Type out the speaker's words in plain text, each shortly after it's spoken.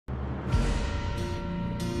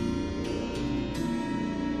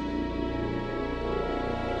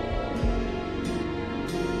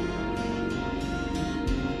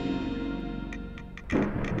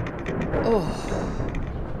Oh.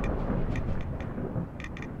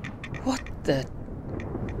 What the...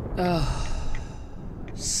 Oh.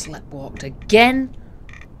 Sleptwalked again?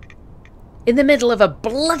 In the middle of a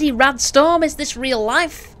bloody rad-storm? Is this real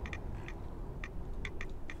life?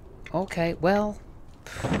 Okay, well...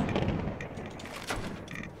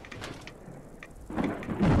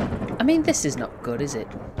 I mean, this is not good, is it?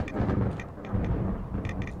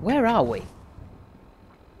 Where are we?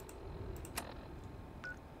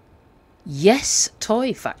 Yes,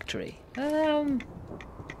 toy factory. Okay,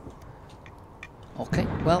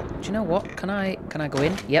 well, do you know what? Can I go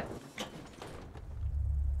in? Yep.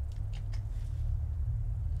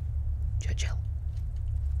 Churchill.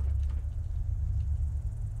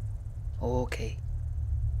 Okay.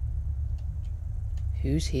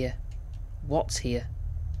 Who's here? What's here?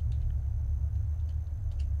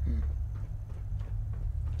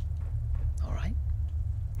 Alright.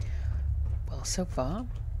 Well, so far,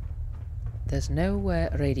 there's no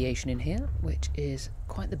radiation in here, which is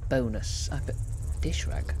quite the bonus. I bet dish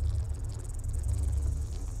rag.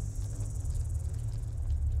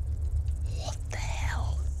 What the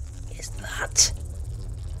hell is that?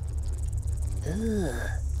 Ugh.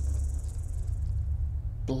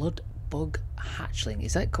 Blood bug hatchling.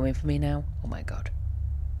 Is that coming for me now? Oh my god.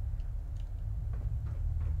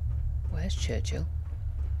 Where's Churchill?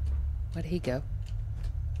 Where did he go?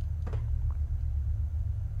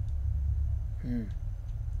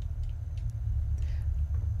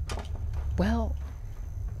 Well...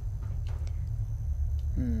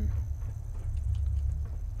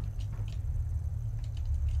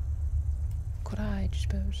 Could I,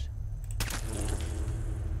 suppose?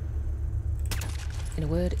 In a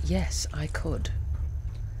word, yes, I could.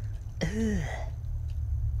 Ugh.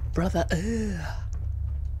 Brother, ugh.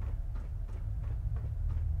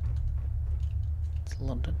 It's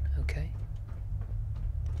London, okay.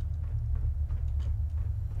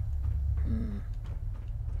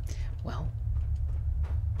 Well.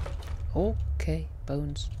 Okay,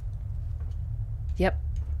 bones. Yep.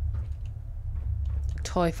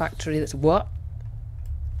 Toy factory that's what?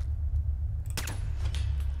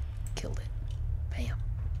 Killed it. Bam.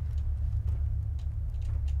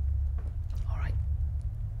 Alright.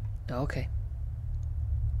 Okay.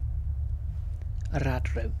 A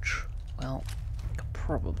rad roach. Well,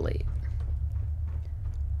 probably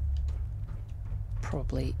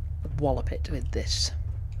wallop it with this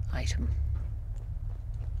item.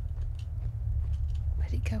 Where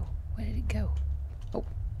did it go? Where did it go? Oh.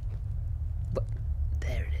 But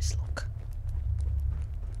there it is, look.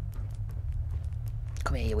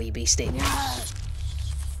 Come here, you wee beastie.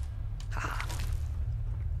 Ha.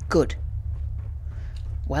 Good.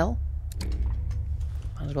 Well,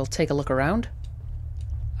 might as well take a look around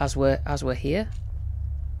as we're here.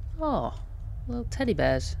 Oh, little teddy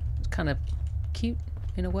bears. It's kind of cute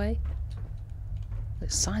in a way. The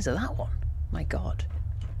size of that one. My god.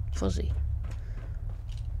 Fuzzy.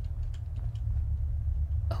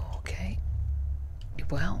 Okay.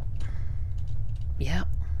 Well. Yeah.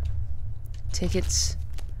 Tickets.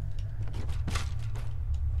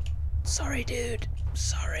 Sorry, dude.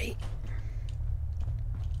 Sorry.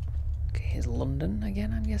 Okay, here's London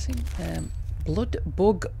again, I'm guessing. Blood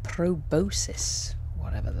bug proboscis.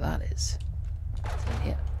 Whatever that is.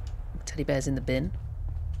 Yeah. Teddy bears in the bin.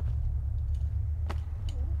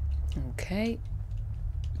 Okay.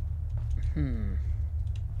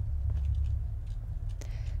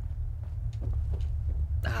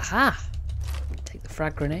 Aha! Take the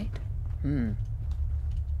frag grenade.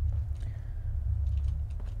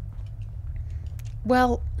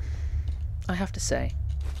 Well, I have to say,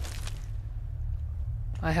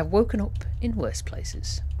 I have woken up in worse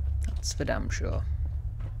places. That's for damn sure.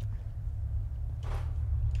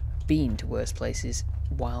 Been to worse places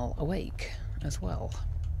while awake as well.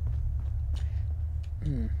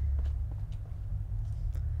 Can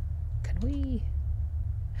we...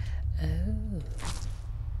 Oh.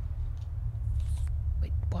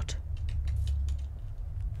 Wait, what?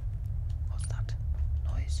 What's that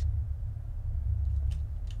noise?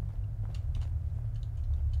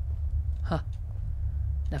 Huh.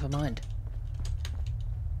 Never mind.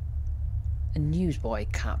 A newsboy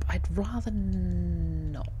cap. I'd rather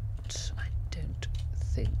not. I don't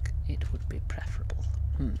think it would be preferable.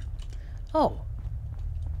 Oh.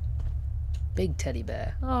 Big teddy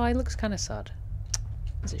bear. Oh, he looks kind of sad.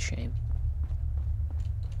 It's a shame.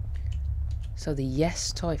 So the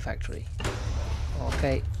Yes Toy Factory.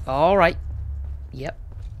 Okay. Alright. Yep.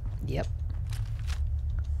 Yep.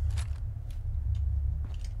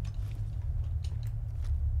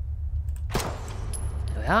 There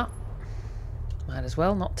we are. Might as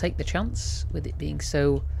well not take the chance with it being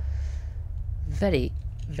so very,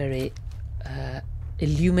 very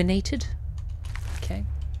illuminated. Okay.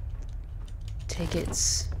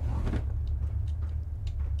 Tickets.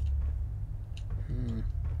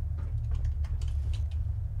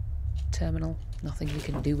 Terminal. Nothing we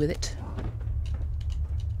can do with it.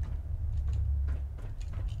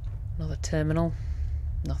 Another terminal.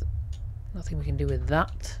 Nothing we can do with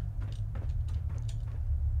that.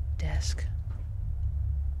 Desk.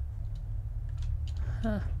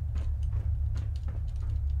 Huh.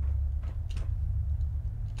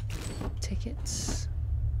 Tickets.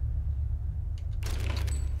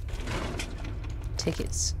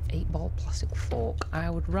 Tickets. 8-ball plastic fork. I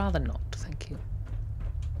would rather not, thank you.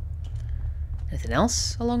 Anything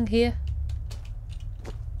else along here?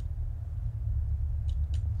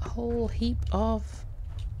 A whole heap of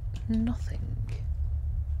nothing.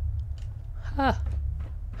 Huh.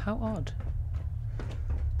 How odd.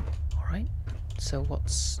 Alright. So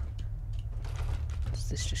does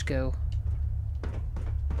this just go?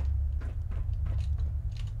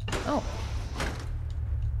 Oh.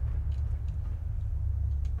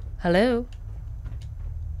 Hello?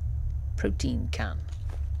 Protein can.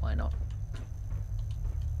 Why not?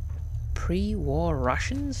 Pre-war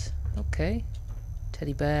rations? Okay.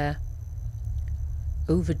 Teddy bear.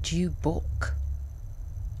 Overdue book.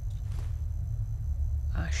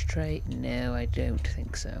 Ashtray? No, I don't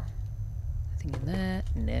think so. Anything in there?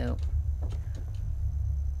 No.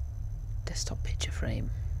 Desktop picture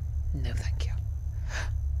frame? No, thank you.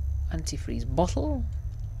 Antifreeze bottle?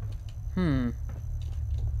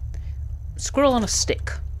 Squirrel on a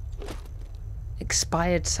stick.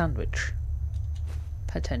 Expired sandwich.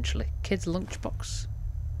 Potentially. Kid's lunchbox.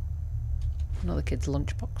 Another kid's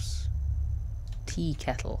lunchbox. Tea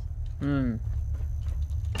kettle. In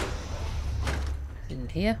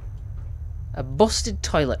here. A busted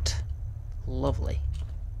toilet. Lovely.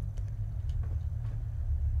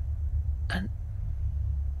 And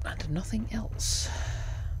nothing else.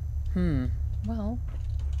 Well.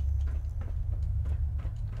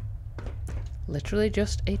 Literally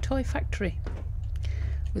just a toy factory.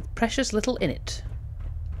 With precious little in it.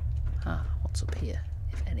 Ah, what's up here,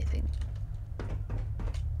 if anything?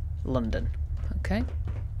 London. Okay.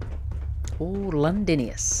 Oh,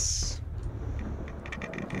 Londinius.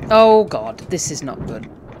 Oh god, this is not good.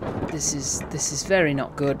 This is very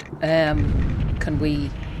not good. Can we?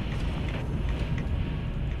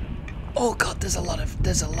 Oh god, there's a lot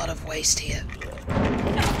of waste here.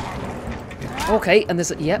 Okay, and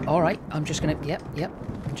there's a, yep, alright. I'm just gonna yep.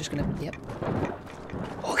 I'm just gonna yep.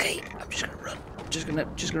 Okay, I'm just gonna run.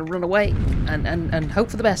 Just gonna run away and hope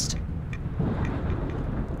for the best.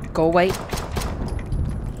 Go away.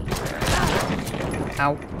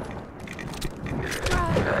 Ow.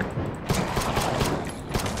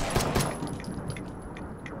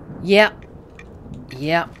 Yeah.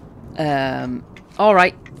 Yeah.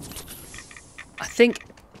 Alright. I think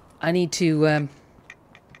I need to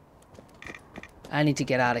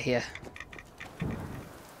get out of here.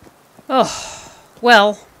 Oh,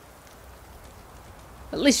 well.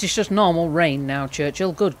 At least it's just normal rain now,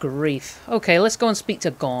 Churchill. Good grief. Okay, let's go and speak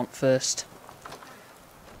to Gaunt first.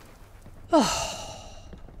 Oh,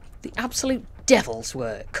 the absolute devil's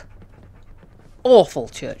work. Awful,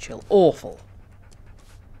 Churchill. Awful.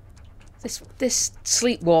 This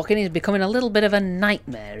sleepwalking is becoming a little bit of a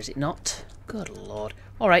nightmare, is it not? Good lord.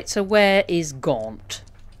 Alright, so where is Gaunt?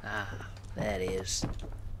 Ah, there he is.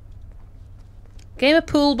 Game of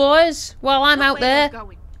pool, boys, while I'm out there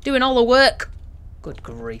doing all the work. Good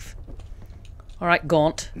grief. Alright,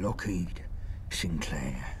 Gaunt. Lockheed,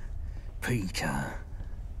 Sinclair, Peter,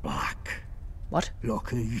 Black. What?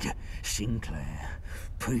 Lockheed, Sinclair,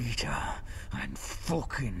 Peter, and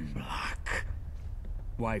fucking Black.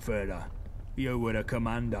 Wayfarer, you were a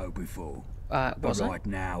commando before. Was but right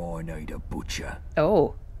now I need a butcher.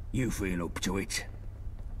 Oh. You feel up to it?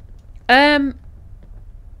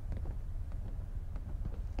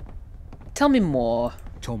 Tell me more.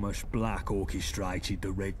 Thomas Black orchestrated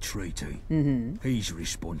the Red Treaty. He's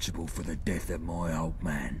responsible for the death of my old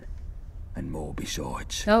man. And more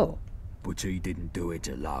besides. Oh. But he didn't do it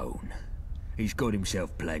alone. He's got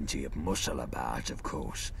himself plenty of muscle about, of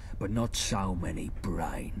course, but not so many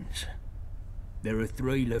brains. There are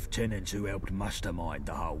 3 lieutenants who helped mastermind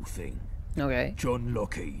the whole thing. Okay. John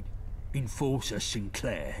Lockheed, Enforcer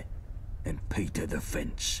Sinclair, and Peter the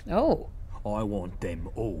Fence. Oh. I want them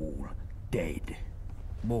all dead.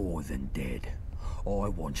 More than dead. I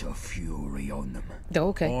want a fury on them.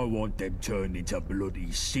 Okay. I want them turned into bloody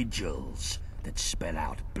sigils that spell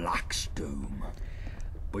out Black's doom.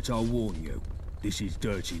 But I'll warn you, this is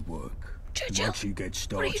dirty work. Churchill, once you get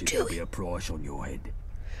started, there'll be a price on your head.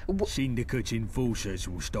 Syndicate enforcers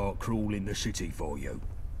will start crawling the city for you.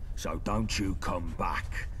 So don't you come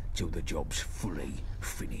back till the job's fully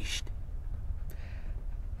finished.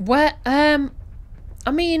 Where, I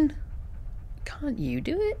mean, can't you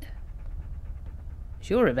do it? It's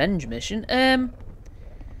your revenge mission.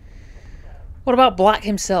 What about Black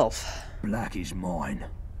himself? Black is mine.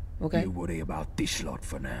 Okay. You worry about this lot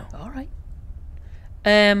for now. Alright.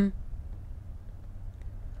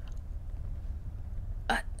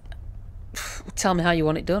 Tell me how you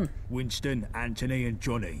want it done. Winston, Anthony and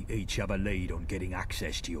Johnny each have a lead on getting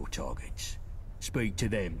access to your targets. Speak to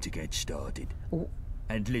them to get started. Ooh.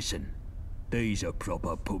 And listen, these are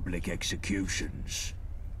proper public executions.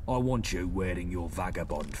 I want you wearing your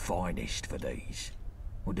vagabond finest for these.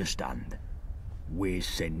 Understand? We're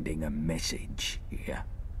sending a message here.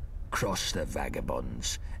 Cross the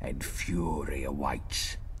vagabonds and fury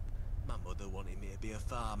awaits. My mother wanted me to be a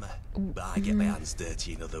farmer, but I get my hands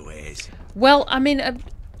dirty in other ways. Well, I mean,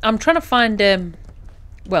 I'm trying to find,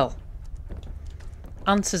 well,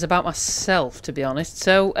 answers about myself, to be honest.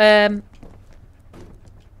 So, I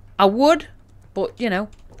would, but, you know,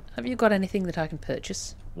 have you got anything that I can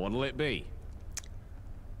purchase? What'll it be?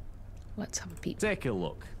 Let's have a peep. Take a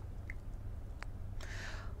look.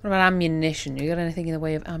 What about ammunition? You got anything in the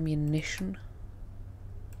way of ammunition?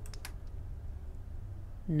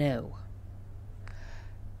 No.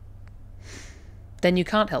 Then you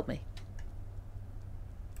can't help me.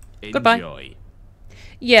 Enjoy. Goodbye.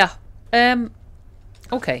 Yeah.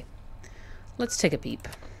 Okay. Let's take a peep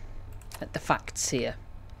at the facts here.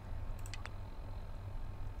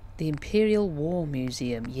 The Imperial War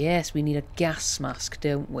Museum. Yes, we need a gas mask,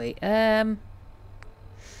 don't we?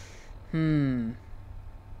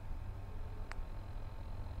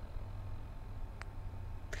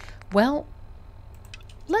 Well,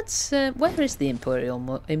 let's. Where is the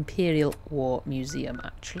Imperial War Museum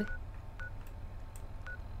actually?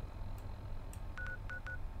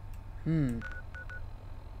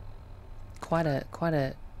 Quite a.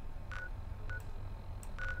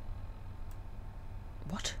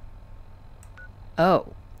 What?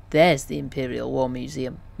 Oh, there's the Imperial War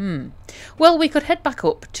Museum. Well, we could head back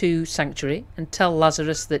up to Sanctuary and tell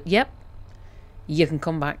Lazarus that, yep, you can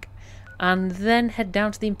come back. And then head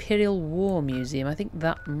down to the Imperial War Museum. I think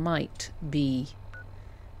that might be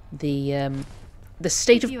the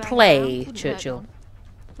state of play, Churchill.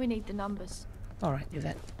 We need the numbers. All right,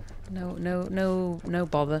 Yvette. No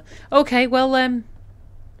bother. Okay, well,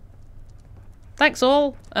 thanks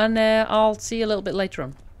all, and I'll see you a little bit later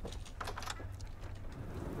on.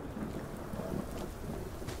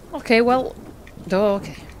 Okay, well,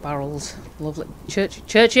 okay, barrels, lovely.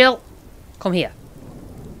 Churchill, come here.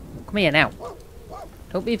 Come here now.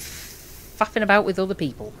 Don't be faffing about with other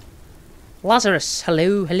people. Lazarus,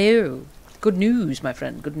 hello, hello. Good news, my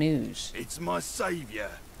friend, good news. It's my saviour.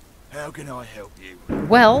 How can I help you?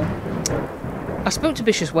 Well, I spoke to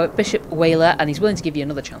Bishop Whaler and he's willing to give you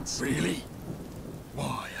another chance. Really?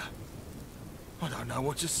 Why? I don't know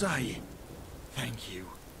what to say. Thank you.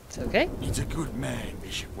 It's okay. He's a good man,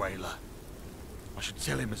 Bishop Whaler. I should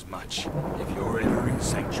tell him as much. If you're ever in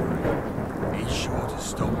Sanctuary, be sure to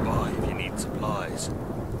stop by if you need supplies.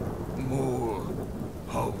 More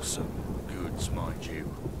wholesome goods, mind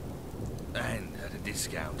you. And at a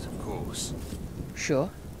discount, of course. Sure.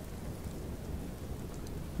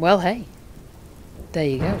 Well, hey. There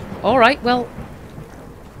you go. Alright, well...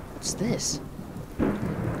 What's this?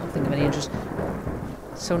 Nothing of any interest.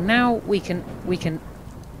 So now we can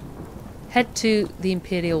head to the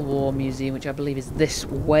Imperial War Museum, which I believe is this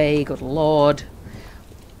way, good lord.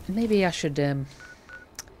 Maybe I should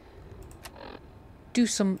do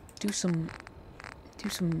some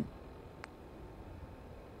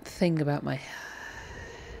thing about my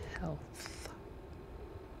health.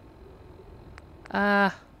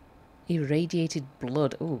 Irradiated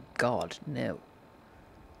blood. Oh god, no.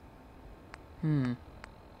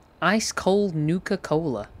 Ice cold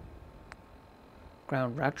Nuka-Cola.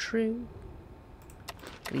 Ground rad shrew.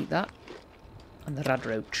 Could eat that. And the rad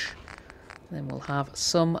roach. And then we'll have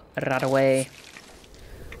some rad away.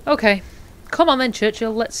 Okay. Come on then,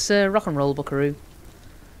 Churchill. Let's rock and roll, buckaroo.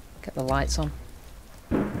 Get the lights on.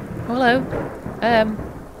 Hello.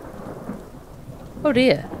 Oh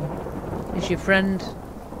dear. Is your friend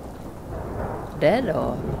dead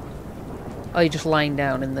or? Oh, you're just lying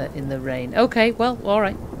down in the rain. Okay, well, all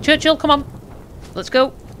right. Churchill, come on. Let's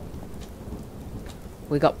go.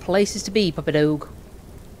 We got places to be, Puppy Dog.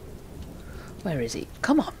 Where is he?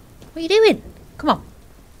 Come on. What are you doing? Come on.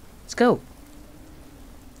 Let's go.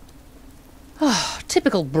 Oh,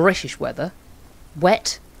 typical British weather.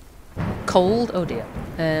 Wet. Cold. Oh dear.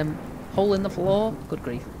 Hole in the floor? Good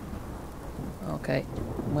grief. Okay,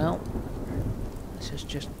 well, let's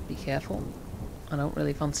just be careful. I don't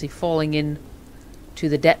really fancy falling in to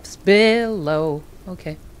the depths below.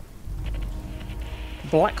 Okay.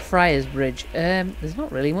 Blackfriars Bridge. There's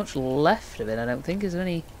not really much left of it, I don't think. Is there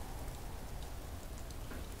anything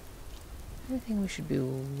we should be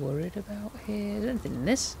worried about here? Is there anything in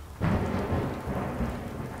this?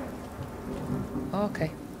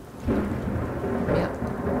 Okay. Yeah.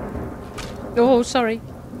 Oh, sorry.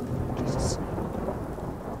 Jesus.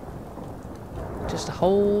 Just a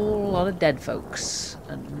whole lot of dead folks.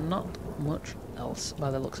 And not much else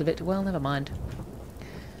by the looks of it. Well, never mind.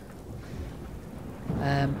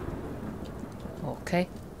 Okay.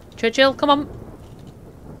 Churchill, come on.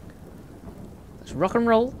 Let's rock and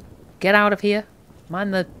roll. Get out of here.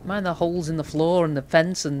 Mind the holes in the floor and the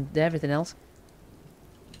fence and everything else.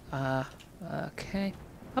 Okay.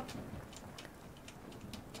 Up.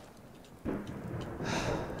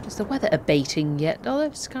 Is the weather abating yet? Oh,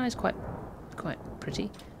 the sky's quite pretty.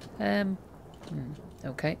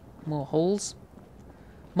 Okay. More holes.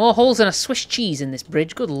 More holes than a Swiss cheese in this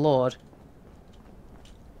bridge. Good lord.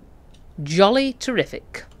 Jolly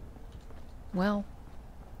terrific. Well,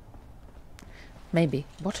 maybe.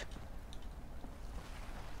 What?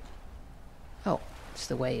 Oh, it's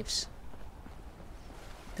the waves.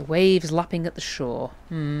 The waves lapping at the shore.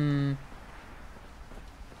 Oh,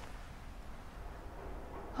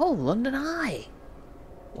 London Eye.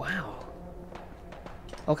 Wow.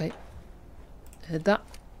 Okay. Heard that.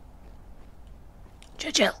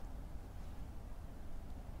 Churchill.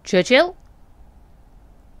 Churchill?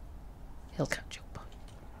 He'll catch up.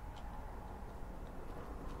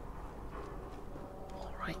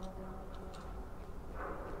 Alright.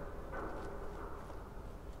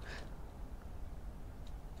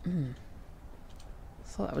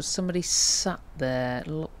 Thought that was somebody sat there. It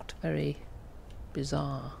looked very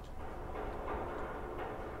bizarre.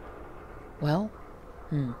 Well,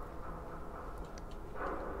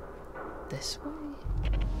 this way?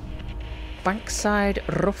 Bankside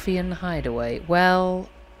Ruffian Hideaway. Well.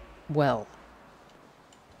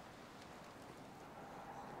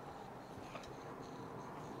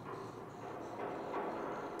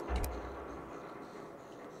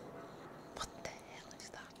 What the hell is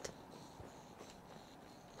that?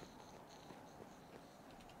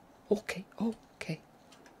 Okay.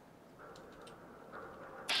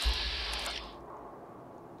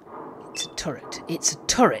 It's a turret. It's a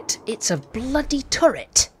turret. It's a bloody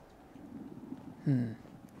turret.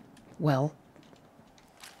 Well.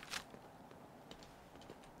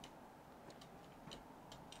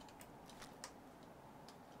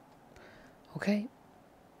 Okay.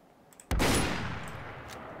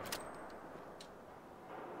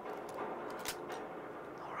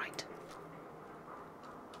 All right.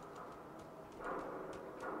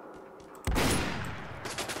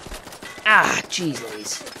 Ah, jeez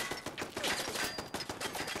Louise.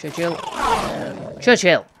 Churchill.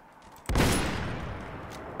 Churchill.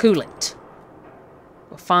 Cool it.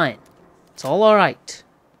 We're fine. It's all alright.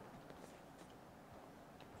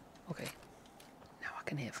 Okay. Now I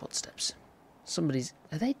can hear footsteps. Somebody's...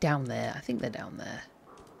 Are they down there? I think they're down there.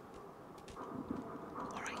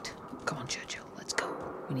 Alright. Come on, Churchill. Let's go.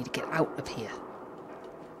 We need to get out of here.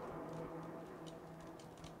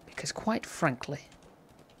 Because quite frankly...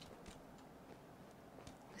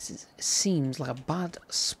 This seems like a bad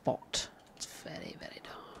spot. It's very, very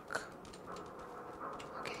dark.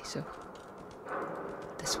 Okay, so...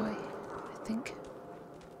 This way, I think.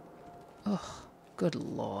 Oh, good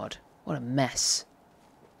lord. What a mess.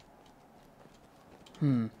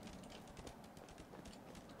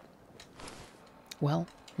 Well,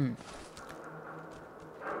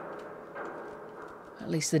 At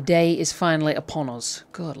least the day is finally upon us.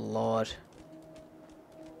 Good lord.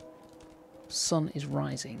 Sun is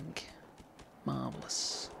rising.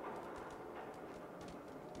 Marvellous.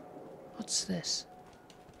 What's this?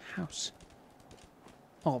 House.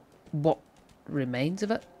 Or what remains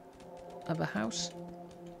of it? Of a house?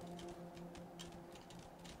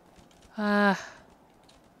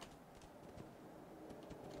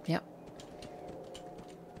 Yep.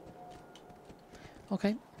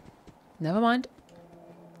 Okay. Never mind.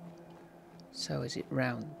 So is it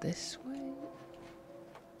round this way?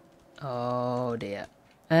 Oh dear.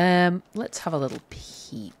 Let's have a little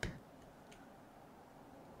peep.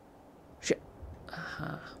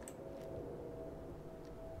 Aha.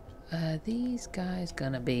 Are these guys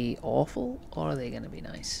gonna be awful, or are they gonna be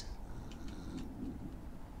nice?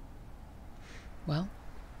 Well,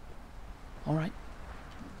 alright.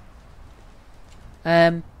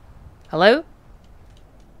 Hello?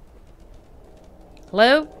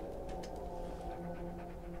 Hello?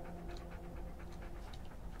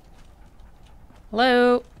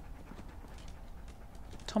 Hello?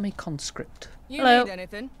 Tommy Conscript. You Hello? need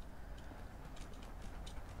anything?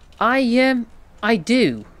 I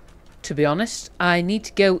do, to be honest. I need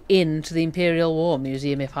to go into the Imperial War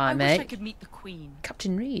Museum, if I may. wish I could meet the Queen.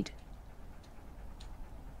 Captain Reed.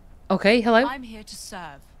 Okay, hello? I'm here to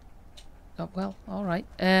serve. Oh, well, alright.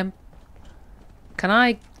 Can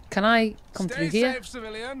I come through here? Stay safe,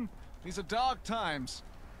 civilian. These are dark times.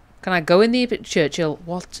 Can I go in the Churchill?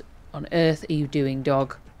 What on earth are you doing,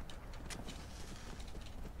 dog?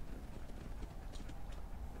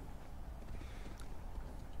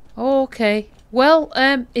 Okay. Well,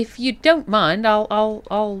 if you don't mind,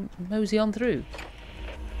 I'll mosey on through.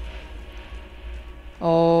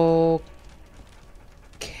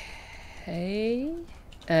 Okay.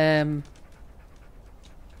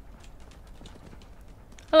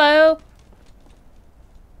 Hello?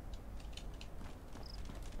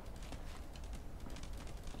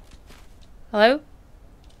 Hello?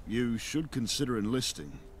 You should consider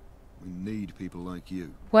enlisting. We need people like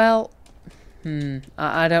you. Well,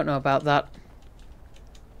 I don't know about that.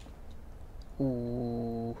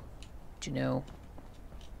 Ooh, do you know?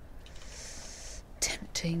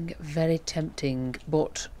 Tempting, very tempting,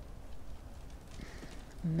 but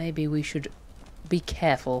maybe we should be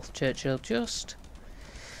careful, Churchill, just.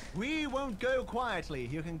 We won't go quietly,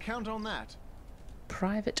 you can count on that.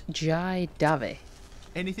 Private Jai Davy.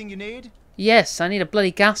 Anything you need? Yes, I need a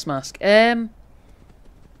bloody gas mask. Oh,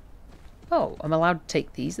 I'm allowed to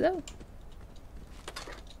take these, though?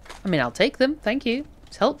 I mean, I'll take them, thank you.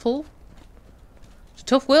 It's helpful. It's a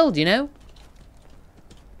tough world, you know?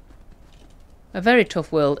 A very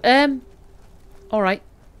tough world. Alright.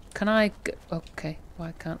 Can I go... Okay,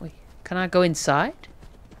 why can't we? Can I go inside?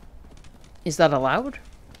 Is that allowed?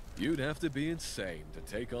 You'd have to be insane to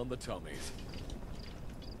take on the Tommies.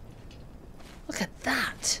 Look at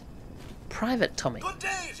that. Private Tommy. Good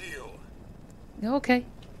day to you. Okay.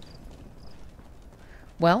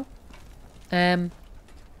 Well, I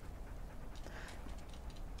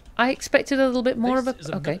expected a little bit more of a... This is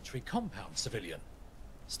a Okay. military compound, civilian.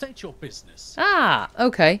 State your business. Ah,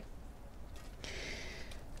 okay.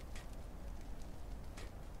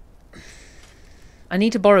 I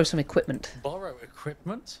need to borrow some equipment. Borrow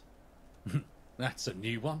equipment? That's a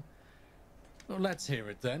new one. Well, let's hear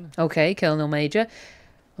it then. Okay, Colonel Major.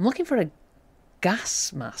 I'm looking for a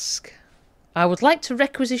gas mask. I would like to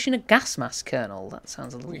requisition a gas mask, Colonel. That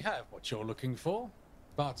sounds a little... We have what you're looking for,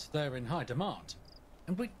 but they're in high demand.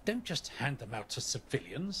 And we don't just hand them out to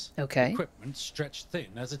civilians. Okay. Equipment stretched thin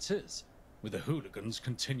as it is, with the hooligans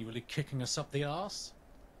continually kicking us up the arse.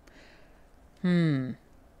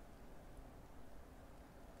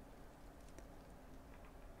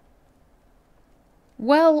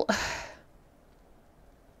 Well...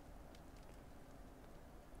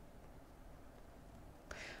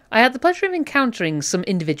 I had the pleasure of encountering some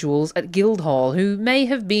individuals at Guildhall who may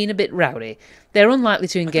have been a bit rowdy. They're unlikely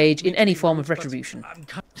to engage in any form of retribution.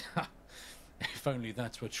 If only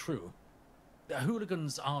that were true. The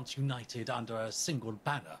hooligans aren't united under a single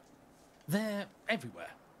banner. They're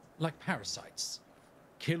everywhere, like parasites.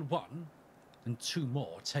 Kill one, and two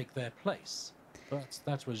more take their place. But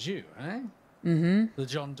that was you, eh? Mm-hmm. The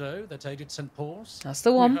John Doe that aided St. Paul's? That's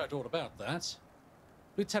the one. We heard all about that.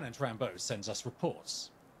 Lieutenant Rambeau sends us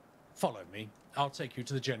reports. Follow me. I'll take you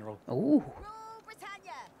to the General. Ooh. Rule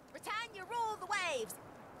Britannia! Britannia rule the waves!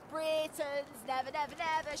 Britons never, never,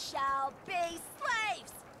 never shall be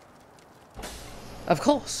slaves! Of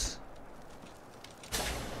course.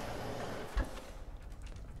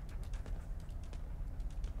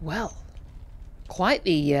 Well, quite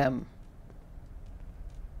the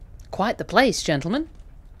place, gentlemen.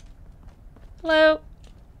 Hello.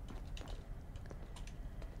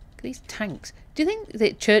 These tanks. Do you think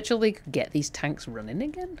that Churchill they could get these tanks running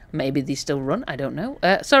again? Maybe they still run. I don't know.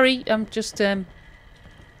 Sorry, I'm just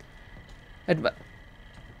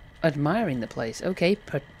admiring the place. Okay,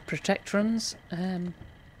 protectrons.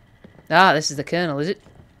 This is the Colonel, is it?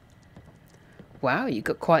 Wow, you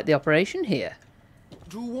got quite the operation here.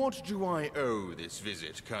 To what do I owe this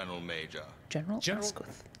visit, Colonel Major? General General,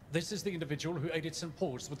 Asquith. this is the individual who aided St.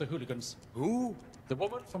 Paul's with the hooligans. Who? The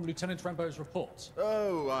woman from Lieutenant Rambeau's report.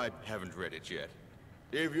 Oh, I haven't read it yet.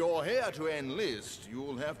 If you're here to enlist,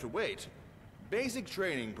 you'll have to wait. Basic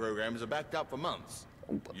training programs are backed up for months.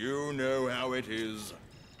 You know how it is.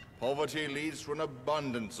 Poverty leads to an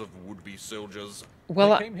abundance of would-be soldiers.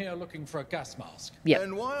 Well, They came here looking for a gas mask. yeah.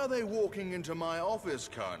 And why are they walking into my office,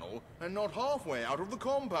 Colonel, and not halfway out of the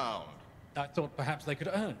compound? I thought perhaps they could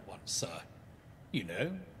earn one, sir. You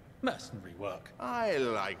know, mercenary work. I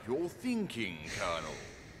like your thinking, Colonel.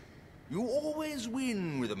 You always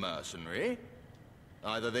win with a mercenary.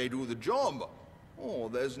 Either they do the job, or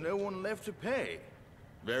there's no one left to pay.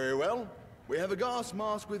 Very well. We have a gas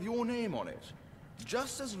mask with your name on it.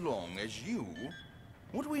 Just as long as you...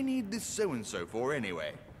 What do we need this so-and-so for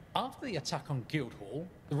anyway? After the attack on Guildhall,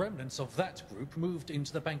 the remnants of that group moved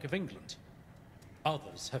into the Bank of England.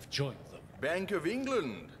 Others have joined them. Bank of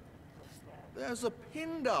England? There's a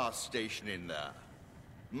Pindar station in there.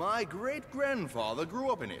 My great-grandfather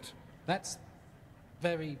grew up in it. That's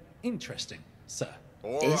very interesting, sir.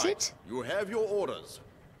 All Is right. it? You have your orders.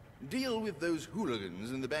 Deal with those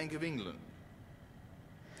hooligans in the Bank of England.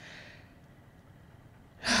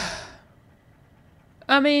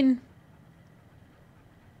 I mean,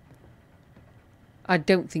 I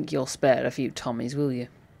don't think you'll spare a few Tommies, will you?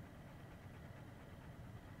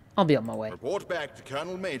 I'll be on my way. Report back to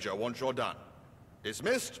Colonel Major once you're done.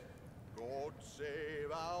 Dismissed. God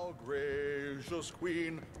save our gracious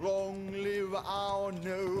queen. Long live our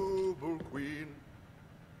noble queen.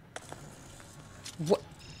 What?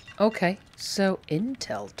 Okay, so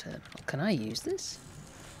Intel terminal. Can I use this?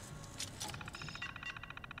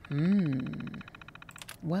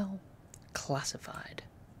 Well, classified.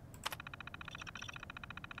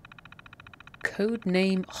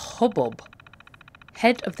 Codename Hubbub.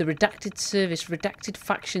 Head of the Redacted Service, Redacted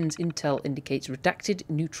Factions Intel indicates redacted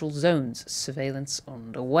neutral zones. Surveillance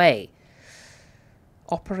underway.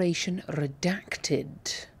 Operation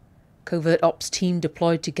Redacted. Covert Ops team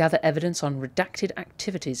deployed to gather evidence on redacted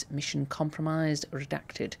activities. Mission compromised.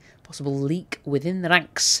 Redacted. Possible leak within the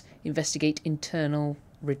ranks. Investigate internal.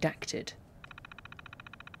 Redacted.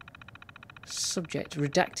 Subject,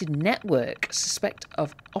 redacted network. Suspect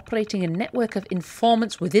of operating a network of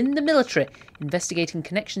informants within the military. Investigating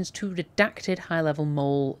connections to redacted high-level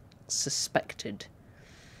mole suspected.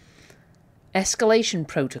 Escalation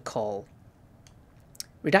protocol.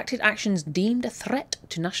 Redacted actions deemed a threat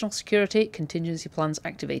to national security. Contingency plans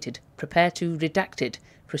activated. Prepare to redacted.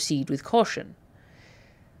 Proceed with caution.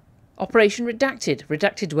 Operation Redacted.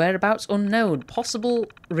 Redacted whereabouts unknown. Possible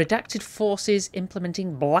redacted forces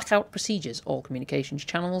implementing blackout procedures. All communications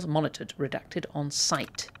channels monitored. Redacted on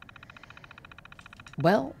site.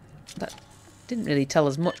 Well, that didn't really tell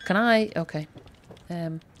us much. Can I? Okay.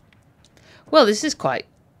 Well, this is quite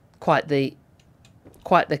the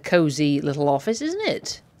cozy little office, isn't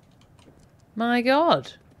it? My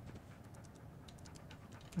God.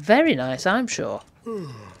 Very nice, I'm sure.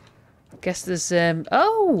 Guess there's,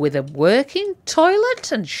 oh, with a working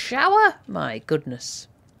toilet and shower. My goodness.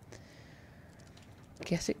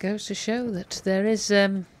 Guess it goes to show that there is,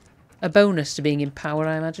 a bonus to being in power,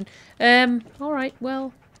 I imagine. Alright,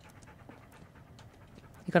 well.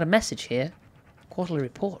 You got a message here. Quarterly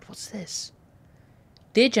report, what's this?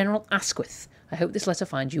 Dear General Asquith, I hope this letter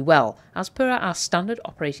finds you well. As per our standard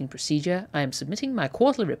operating procedure, I am submitting my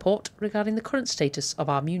quarterly report regarding the current status of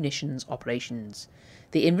our munitions operations.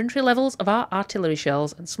 The inventory levels of our artillery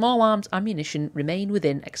shells and small arms ammunition remain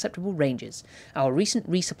within acceptable ranges. Our recent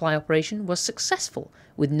resupply operation was successful,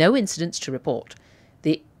 with no incidents to report.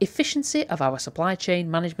 The efficiency of our supply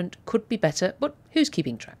chain management could be better, but who's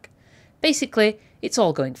keeping track? Basically, it's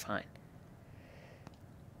all going fine.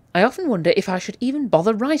 I often wonder if I should even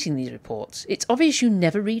bother writing these reports. It's obvious you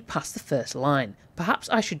never read past the first line. Perhaps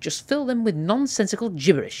I should just fill them with nonsensical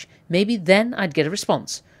gibberish. Maybe then I'd get a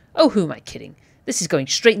response. Oh, who am I kidding? This is going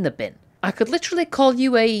straight in the bin. I could literally call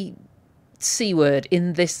you a C-word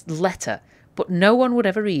in this letter, but no one would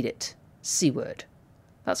ever read it. C-word.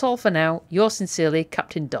 That's all for now. Yours sincerely,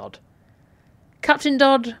 Captain Dodd. Captain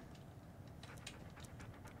Dodd.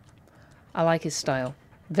 I like his style.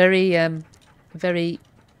 Very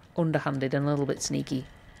underhanded and a little bit sneaky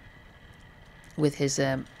with his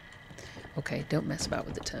okay, don't mess about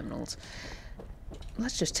with the terminals.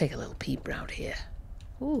 Let's just take a little peep round here.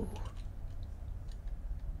 Ooh.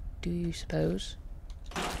 Do you suppose?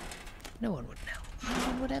 No one would know. No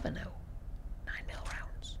one would ever know. 9mm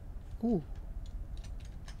rounds. Ooh.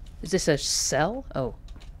 Is this a cell? Oh.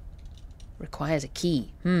 Requires a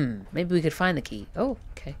key. Maybe we could find the key. Oh,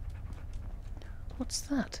 okay. What's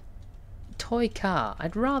that? Toy car.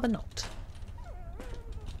 I'd rather not.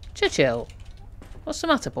 Churchill. What's the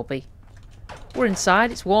matter, puppy? We're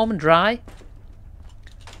inside. It's warm and dry.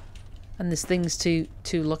 And there's things to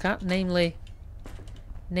look at, namely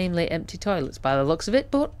empty toilets by the looks of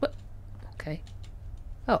it, but okay.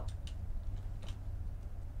 Oh.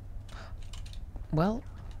 Well,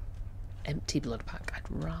 empty blood pack.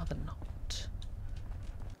 I'd rather not.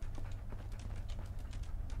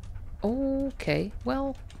 Okay,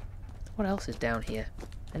 well, what else is down here?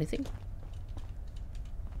 Anything?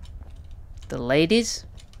 The ladies?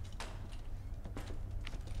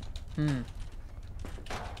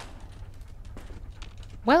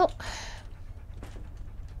 Well...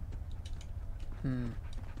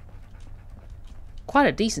 Quite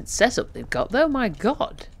a decent setup they've got, though. My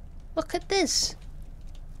God. Look at this.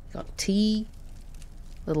 Got tea.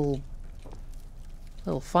 Little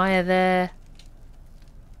fire there.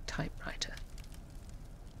 Typewriter.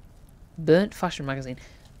 Burnt fashion magazine.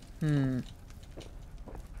 Another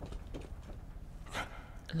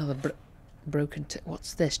broken...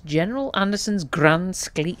 What's this? General Anderson's Grand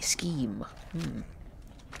Scheme.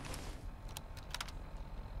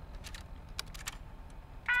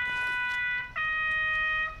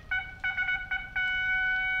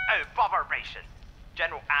 Oh, botheration!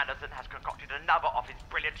 General Anderson has concocted another of his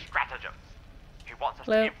brilliant stratagems. He wants us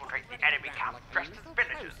to infiltrate the enemy camp dressed as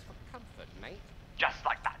villagers. Just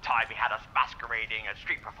like that time he had us masquerading as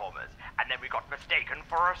street performers, and then we got mistaken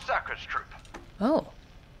for a circus troupe. Oh.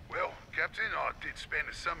 Well, Captain, I did spend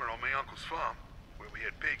the summer on my uncle's farm, where we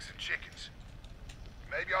had pigs and chickens.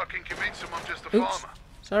 Maybe I can convince him I'm just a farmer.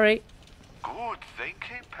 Sorry. Good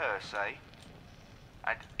thinking, Percy.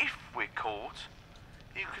 And if we're caught,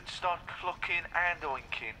 you can start clucking and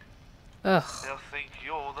oinking. Ugh. They'll think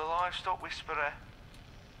you're the livestock whisperer.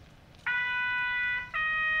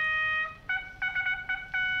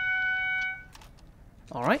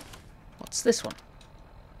 Alright. What's this one?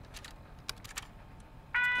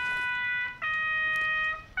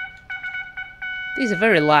 These are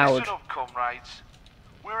very loud. Listen up, comrades.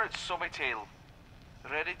 We're at Summit Hill,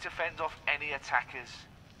 ready to fend off any attackers.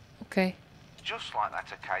 Okay. Just like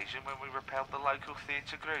that occasion when we repelled the local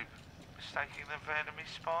theatre group, mistaking them for enemy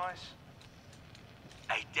spies.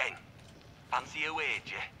 Hey, Den. Fancy a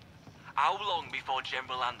wager? How long before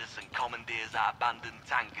General Anderson commandeers our abandoned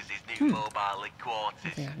tank as his new mobile headquarters? I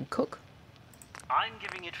think I can cook. I'm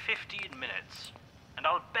giving it 15 minutes, and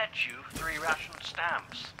I'll bet you 3 ration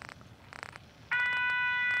stamps.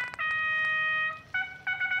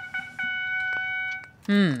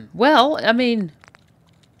 Well, I mean...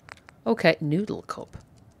 Okay, noodle cup.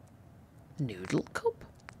 Noodle cup?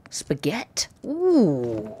 Spaghetti?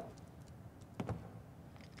 Ooh.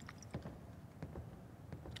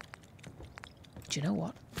 Do you know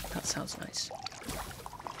what? That sounds nice.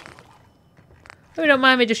 Oh, you don't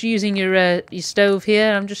mind me just using your stove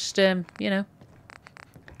here? I'm just, you know...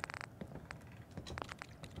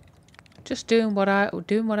 Just doing what I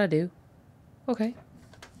do. Okay.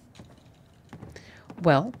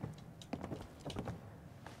 Well,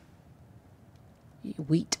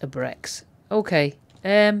 wheat abreks. Okay.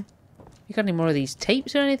 You got any more of these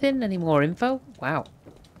tapes or anything? Any more info? Wow.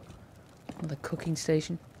 Another cooking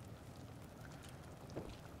station.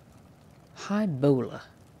 High bowler.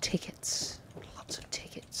 Tickets. Lots of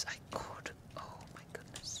tickets. I could. Oh my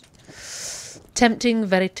goodness. Tempting,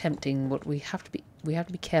 very tempting, but we have to be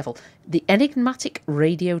careful. The enigmatic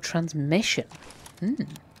radio transmission.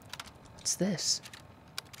 What's this?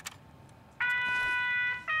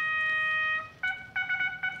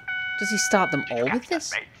 Does he start them all with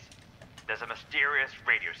this? There's a mysterious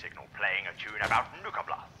radio signal playing a tune about nuka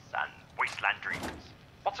blasts and wasteland dreams.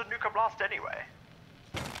 What's a nuka blast anyway?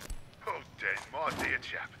 Oh, Den, my dear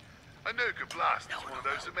chap. A nuka blast is one of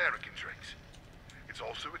those American drinks. It's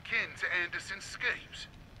also akin to Anderson's schemes.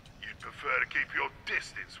 You'd prefer to keep your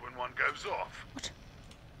distance when one goes off. What?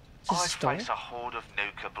 I face a horde of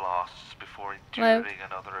nuka blasts before enduring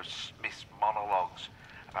another of Smith's monologues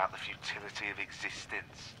about the futility of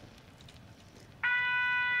existence.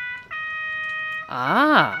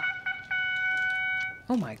 Ah.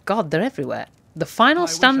 Oh my God, they're everywhere. The final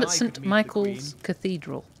stand at St. Michael's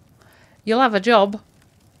Cathedral. You'll have a job.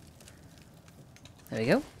 There we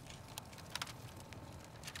go.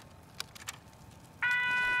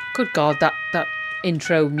 Good God, that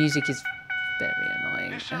intro music is very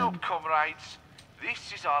annoying. Listen up, comrades.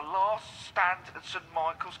 This is our last stand at St.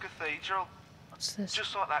 Michael's Cathedral. What's this?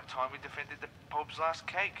 Just like that time we defended the pub's last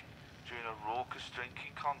cake during a raucous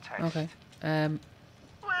drinking contest. Okay. We're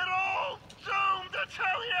all doomed, I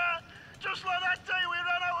tell ya! Just like that day we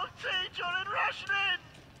ran out of tea during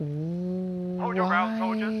rationing! Hold your ground,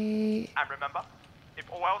 soldiers. And remember, if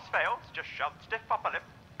all else fails, just shove stiff upper lip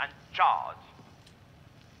and charge.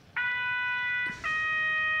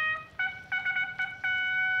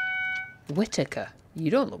 Whitaker, you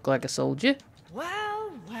don't look like a soldier.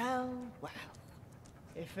 Well, well, well.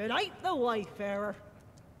 If it ain't the Wayfarer.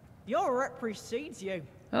 Your rep precedes you.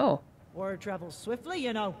 Oh. Word travels swiftly,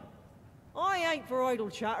 you know. I ain't for idle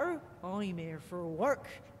chatter. I'm here for work.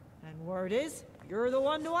 And word is, you're the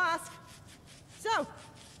one to ask. So,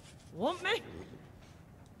 want me?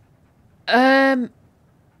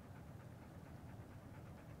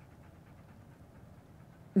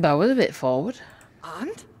 That was a bit forward.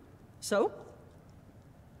 And? So?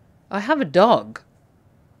 I have a dog.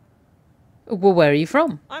 Well, where are you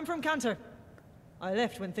from? I'm from Cantor. I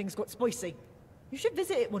left when things got spicy. You should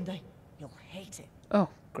visit it one day. You'll hate it. Oh,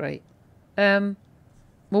 great. Well,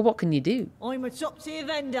 what can you do? I'm a top-tier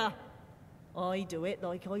vendor. I do it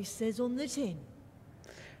like I says on the tin.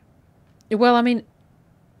 Well, I mean,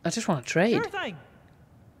 I just want to trade. Sure thing.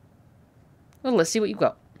 Well, let's see what you've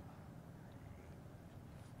got.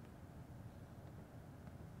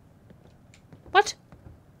 What?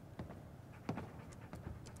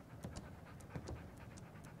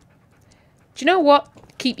 Do you know what?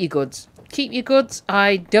 Keep your goods. Keep your goods.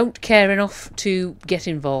 I don't care enough to get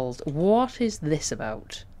involved. What is this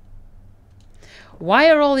about?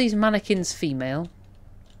 Why are all these mannequins female?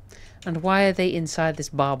 And why are they inside this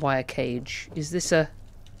barbed wire cage? Is this a...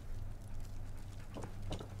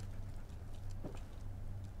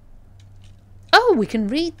 Oh, we can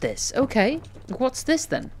read this. Okay. What's this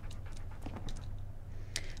then?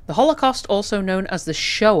 The Holocaust, also known as the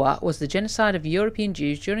Shoah, was the genocide of European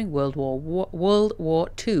Jews during World War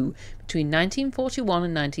II between 1941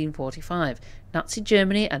 and 1945. Nazi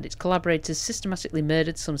Germany and its collaborators systematically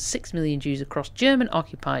murdered some 6 million Jews across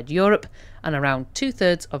German-occupied Europe and around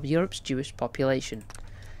 2/3 of Europe's Jewish population.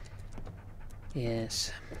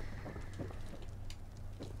 Yes.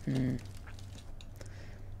 The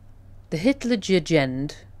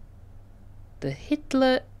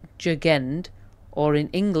Hitlerjugend, or in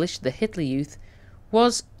English, the Hitler Youth,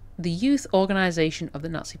 was the youth organisation of the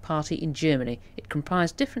Nazi Party in Germany. It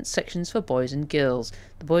comprised different sections for boys and girls.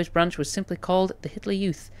 The boys' branch was simply called the Hitler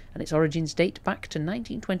Youth, and its origins date back to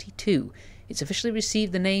 1922. It's officially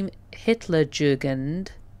received the name Hitlerjugend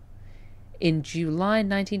in July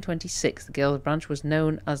 1926. The girls' branch was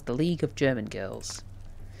known as the League of German Girls.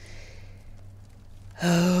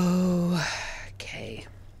 Okay.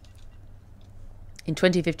 In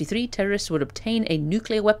 2053, terrorists would obtain a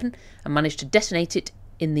nuclear weapon and manage to detonate it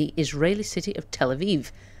in the Israeli city of Tel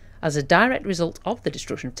Aviv. As a direct result of the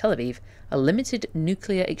destruction of Tel Aviv, a limited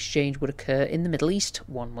nuclear exchange would occur in the Middle East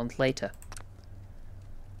 1 month later.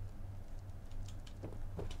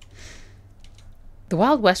 The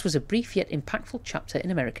Wild West was a brief yet impactful chapter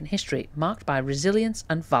in American history, marked by resilience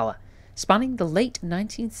and valour. Spanning the late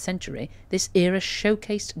 19th century, this era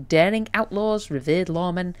showcased daring outlaws, revered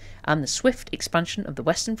lawmen, and the swift expansion of the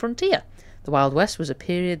western frontier. The Wild West was a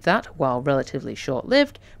period that, while relatively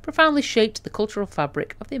short-lived, profoundly shaped the cultural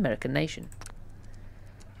fabric of the American nation.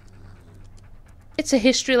 It's a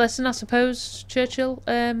history lesson, I suppose, Churchill.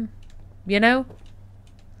 You know?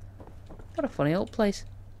 What a funny old place.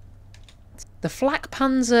 The Flak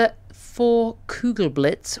Panzer IV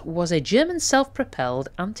Kugelblitz was a German self-propelled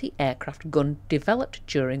anti-aircraft gun developed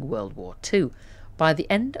during World War II. By the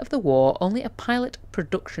end of the war, only a pilot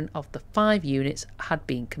production of the 5 units had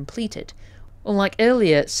been completed. Unlike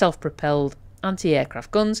earlier self-propelled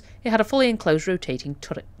anti-aircraft guns, it had a fully enclosed rotating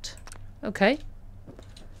turret. Okay.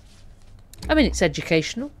 I mean, it's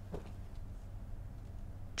educational.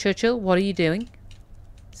 Churchill, what are you doing?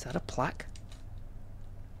 Is that a plaque?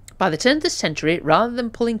 By the turn of the century, rather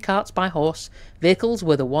than pulling carts by horse, vehicles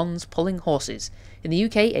were the ones pulling horses. In the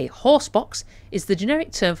UK, a horse box is the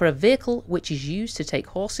generic term for a vehicle which is used to take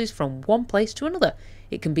horses from one place to another.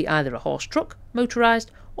 It can be either a horse truck,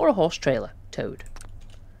 motorised, or a horse trailer, towed.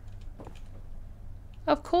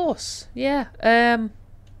 Of course, yeah.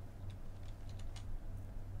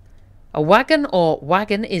 A wagon or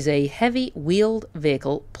wagon is a heavy wheeled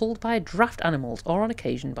vehicle pulled by draft animals or on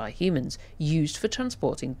occasion by humans, used for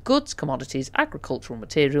transporting goods, commodities, agricultural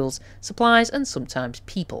materials, supplies and sometimes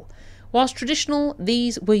people. Whilst traditional,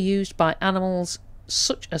 these were used by animals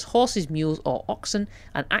such as horses, mules or oxen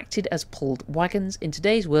and acted as pulled wagons. In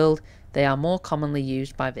today's world, they are more commonly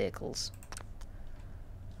used by vehicles.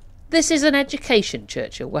 This is an education,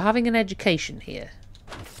 Churchill. We're having an education here.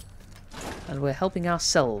 And we're helping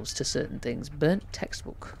ourselves to certain things. Burnt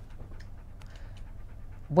textbook.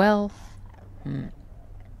 Well, Are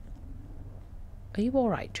you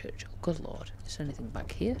alright, Churchill? Good lord. Is there anything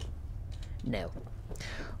back here? No.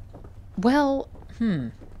 Well,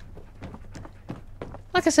 Like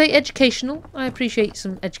I say, educational. I appreciate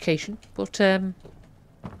some education. But,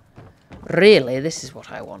 really, this is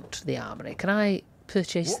what I want. The armoury. Can I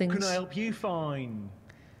purchase things? What can I help you find?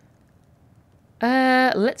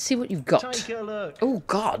 Let's see what you've got. Take a look. Oh,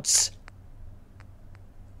 gods.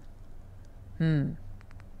 I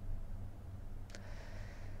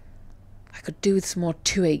could do with some more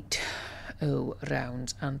 280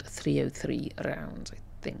 rounds and 303 rounds, I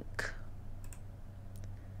think.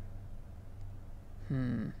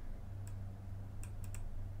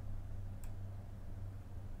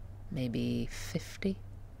 Maybe 50?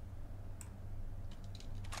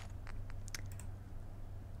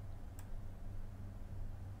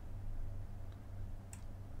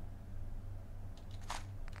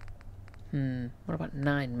 What about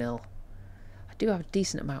 9mm? I do have a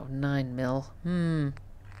decent amount of 9mm.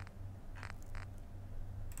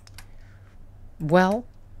 Well,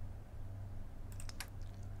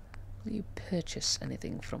 will you purchase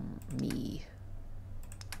anything from me?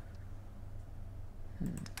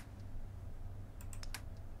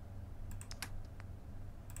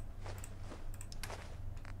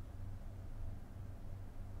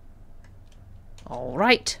 All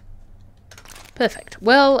right. Perfect.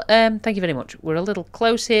 Well, thank you very much. We're a little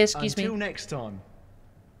close here. Excuse me. Until next time.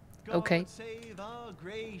 Okay. Save our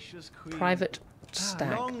gracious queen. Private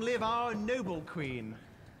stag. Long live our noble queen.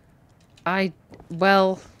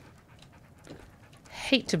 Well,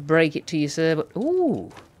 hate to break it to you, sir, but ooh,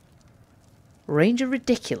 Ranger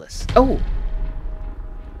Ridiculous. Oh,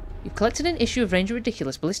 you've collected an issue of Ranger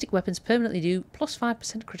Ridiculous. Ballistic weapons permanently do plus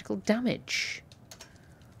 5% critical damage.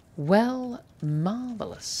 Well,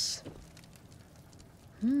 marvelous.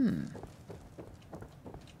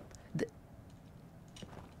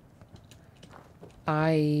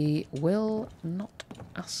 I will not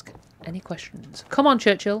ask any questions. Come on,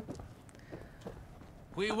 Churchill.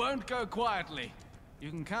 We won't go quietly.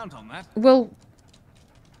 You can count on that. Well,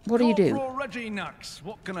 what do you do? Corporal Reggie Nux,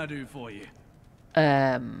 what can I do for you?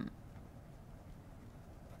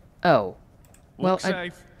 Oh. Well,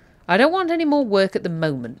 I don't want any more work at the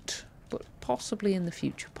moment, but possibly in the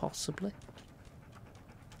future, possibly.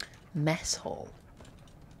 Mess hall.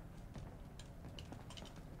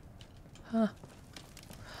 Huh.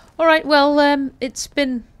 Alright, well, it's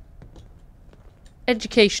been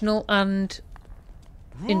educational and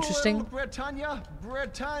interesting. Rule Britannia,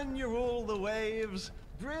 Britannia rule the waves.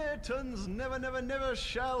 Britons never, never, never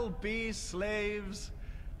shall be slaves.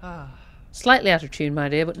 Slightly out of tune, my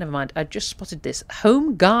dear, but never mind. I just spotted this.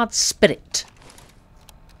 Home Guard Spirit.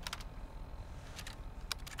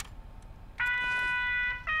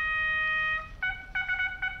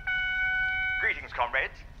 Greetings,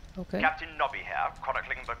 comrades. Okay. Captain Nobby here,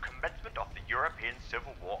 chronicling the commencement of the European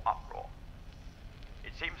Civil War uproar.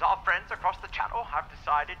 It seems our friends across the Channel have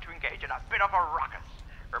decided to engage in a bit of a ruckus.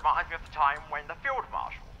 Reminds me of the time when the Field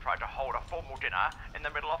Marshal tried to hold a formal dinner in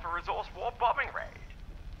the middle of a resource war bombing raid.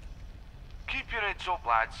 Keep your heads up,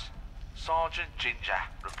 lads. Sergeant Ginger,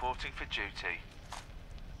 reporting for duty.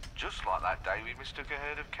 Just like that day we mistook a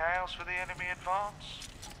herd of cows for the enemy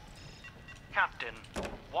advance. Captain,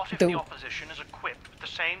 what if the opposition is equipped with the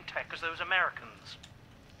same tech as those Americans?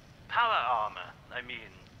 Power armor, I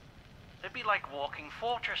mean. They'd be like walking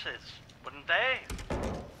fortresses, wouldn't they?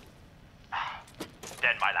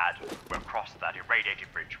 Then, my lad, we'll cross that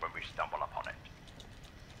irradiated bridge when we stumble upon it.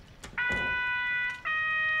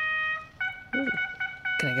 Ooh.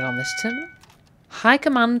 Can I get on this terminal? High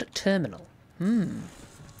Command Terminal.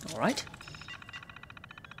 Alright.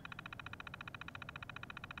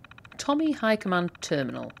 Tommy High Command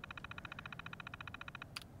Terminal.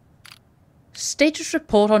 Status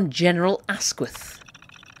report on General Asquith.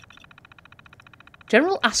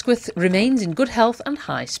 General Asquith remains in good health and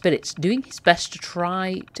high spirits, doing his best to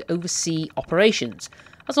try to oversee operations.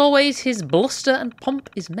 As always, his bluster and pomp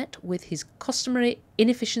is met with his customary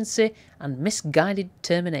inefficiency and misguided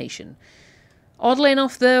determination. Oddly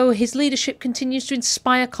enough, though, his leadership continues to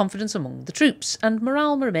inspire confidence among the troops, and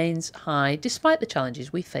morale remains high despite the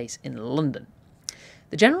challenges we face in London.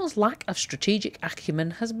 The General's lack of strategic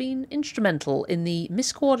acumen has been instrumental in the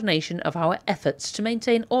miscoordination of our efforts to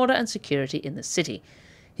maintain order and security in the city.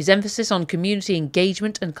 His emphasis on community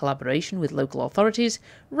engagement and collaboration with local authorities,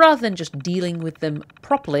 rather than just dealing with them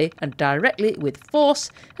properly and directly with force,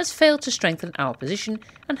 has failed to strengthen our position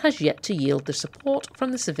and has yet to yield the support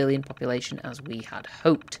from the civilian population as we had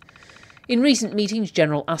hoped. In recent meetings,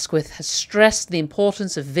 General Asquith has stressed the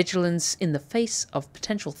importance of vigilance in the face of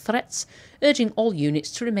potential threats, urging all units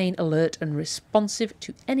to remain alert and responsive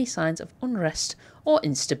to any signs of unrest or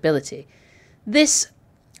instability. This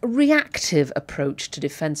reactive approach to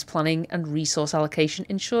defence planning and resource allocation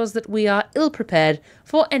ensures that we are ill-prepared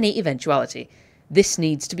for any eventuality. This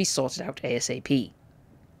needs to be sorted out ASAP.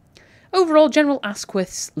 Overall, General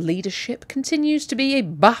Asquith's leadership continues to be a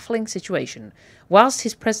baffling situation. Whilst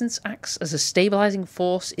his presence acts as a stabilising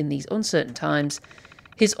force in these uncertain times,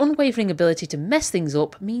 his unwavering ability to mess things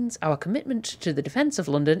up means our commitment to the defence of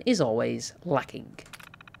London is always lacking.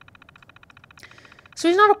 So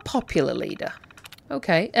he's not a popular leader.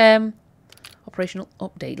 Okay, operational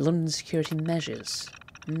update, London security measures.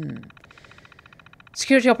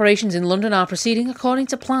 Security operations in London are proceeding according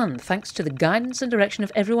to plan, thanks to the guidance and direction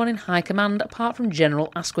of everyone in high command apart from General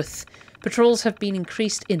Asquith. Patrols have been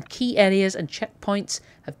increased in key areas and checkpoints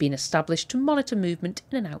have been established to monitor movement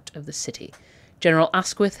in and out of the city. General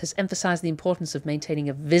Asquith has emphasised the importance of maintaining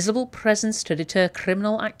a visible presence to deter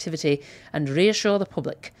criminal activity and reassure the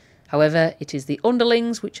public. However, it is the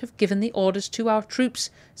underlings which have given the orders to our troops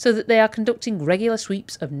so that they are conducting regular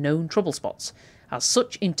sweeps of known trouble spots. As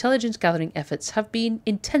such, intelligence gathering efforts have been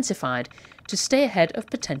intensified to stay ahead of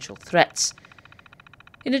potential threats.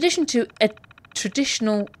 In addition to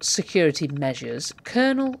traditional security measures,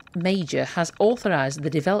 Colonel Major has authorised the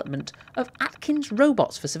development of Atkins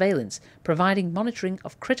robots for surveillance, providing monitoring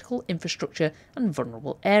of critical infrastructure and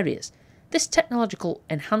vulnerable areas. This technological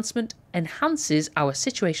enhancement enhances our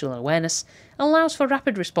situational awareness and allows for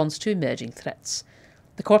rapid response to emerging threats.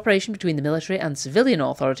 The cooperation between the military and civilian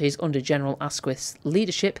authorities under General Asquith's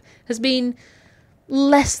leadership has been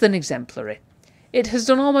less than exemplary. It has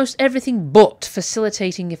done almost everything but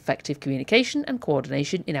facilitating effective communication and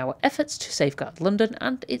coordination in our efforts to safeguard London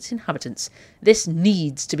and its inhabitants. This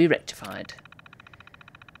needs to be rectified.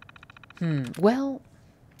 Well,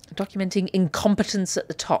 documenting incompetence at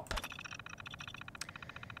the top.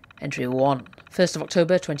 Entry 1. 1st of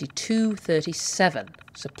October 2237.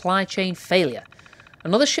 Supply chain failure.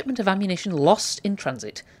 Another shipment of ammunition lost in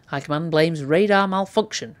transit. High Command blames radar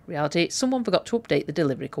malfunction. Reality, someone forgot to update the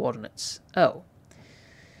delivery coordinates. Oh.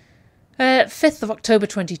 5th of October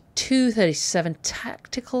 2237.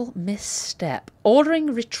 Tactical misstep.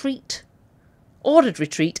 Ordered retreat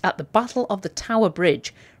at the Battle of the Tower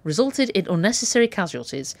Bridge resulted in unnecessary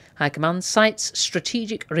casualties. High Command cites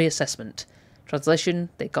strategic reassessment. Translation,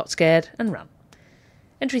 they got scared and ran.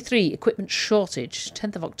 Entry 3, equipment shortage,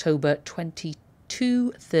 10th of October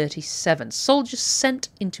 2237. Soldiers sent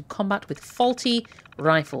into combat with faulty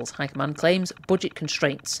rifles. High Command claims budget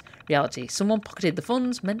constraints. Reality, someone pocketed the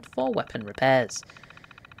funds meant for weapon repairs.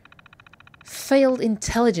 Failed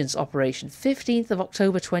intelligence operation, 15th of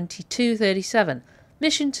October 2237.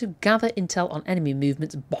 Mission to gather intel on enemy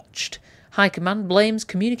movements botched. High Command blames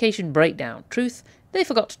communication breakdown. Truth, they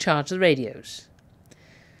forgot to charge the radios.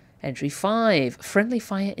 Entry 5. Friendly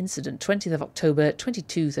fire incident, 20th of October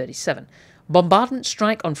 2237. Bombardment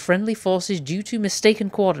strike on friendly forces due to mistaken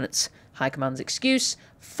coordinates. High Command's excuse,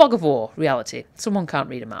 fog of war. Reality, someone can't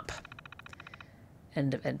read a map.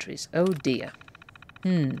 End of entries. Oh dear.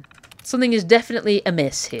 Something is definitely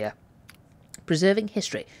amiss here. Preserving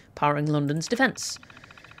history, powering London's defence.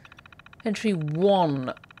 Entry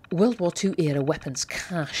 1. World War II era weapons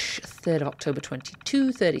cache, 3rd of October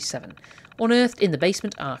 2237. Unearthed in the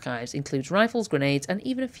basement archives, includes rifles, grenades, and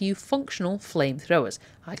even a few functional flamethrowers.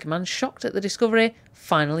 High Command shocked at the discovery,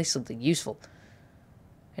 finally something useful.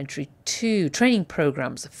 Entry 2. Training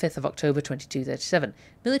programs, 5th of October 2237.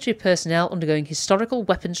 Military personnel undergoing historical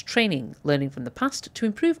weapons training, learning from the past to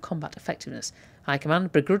improve combat effectiveness. High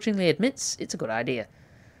Command begrudgingly admits it's a good idea.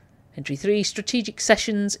 Entry 3. Strategic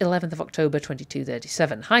Sessions, 11th of October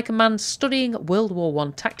 2237. High Command studying World War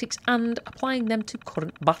I tactics and applying them to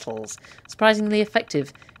current battles. Surprisingly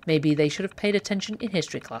effective. Maybe they should have paid attention in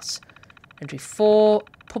history class. Entry 4.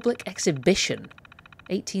 Public Exhibition,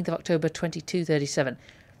 18th of October 2237.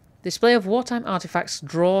 Display of wartime artefacts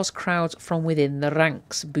draws crowds from within the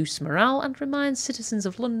ranks, boosts morale and reminds citizens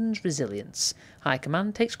of London's resilience. High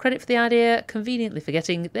Command takes credit for the idea, conveniently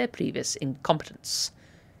forgetting their previous incompetence.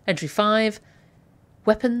 Entry 5.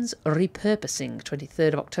 Weapons repurposing,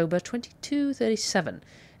 23rd of October 2237.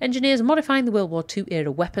 Engineers modifying the World War II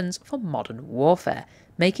era weapons for modern warfare,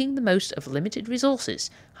 making the most of limited resources.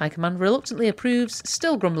 High Command reluctantly approves,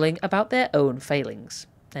 still grumbling about their own failings.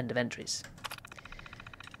 End of entries.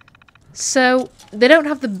 So, they don't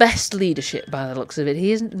have the best leadership by the looks of it.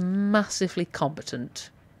 He isn't massively competent,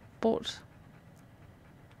 but...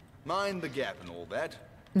 Mind the gap and all that.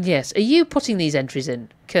 Yes, are you putting these entries in,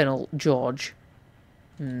 Colonel George?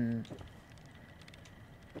 Should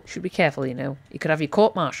be careful, you know. You could have your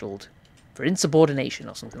court-martialed for insubordination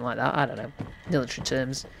or something like that. I don't know. Military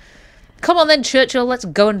terms. Come on then, Churchill, let's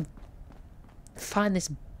go and find this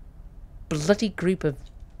bloody group of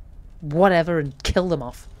whatever and kill them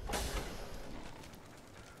off.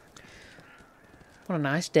 What a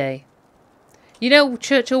nice day. You know,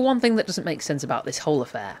 Churchill, one thing that doesn't make sense about this whole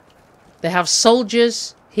affair. They have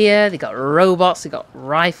soldiers here, they got robots, they got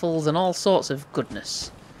rifles and all sorts of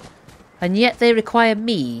goodness. And yet they require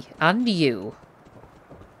me and you,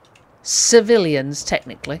 civilians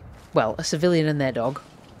technically, well, a civilian and their dog,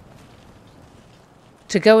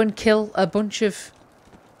 to go and kill a bunch of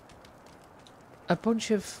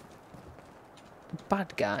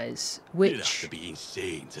bad guys, which... You'd have to be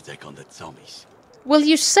insane to take on the Tommies. Well,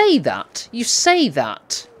 you say that,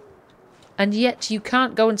 and yet you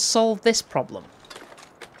can't go and solve this problem.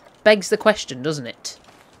 Begs the question, doesn't it?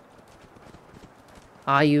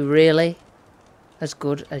 Are you really as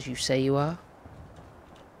good as you say you are?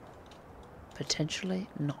 potentially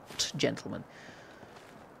not, gentlemen.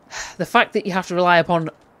 The fact that you have to rely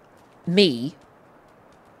upon me,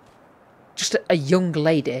 just a young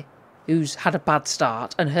lady who's had a bad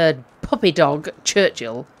start, and her puppy dog,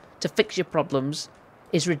 Churchill, to fix your problems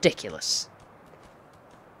is ridiculous.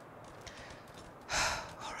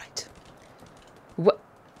 Alright.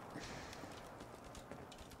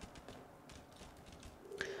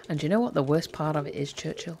 And do you know what the worst part of it is,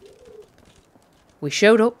 Churchill? We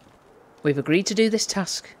showed up, we've agreed to do this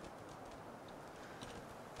task,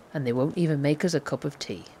 and they won't even make us a cup of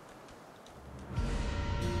tea.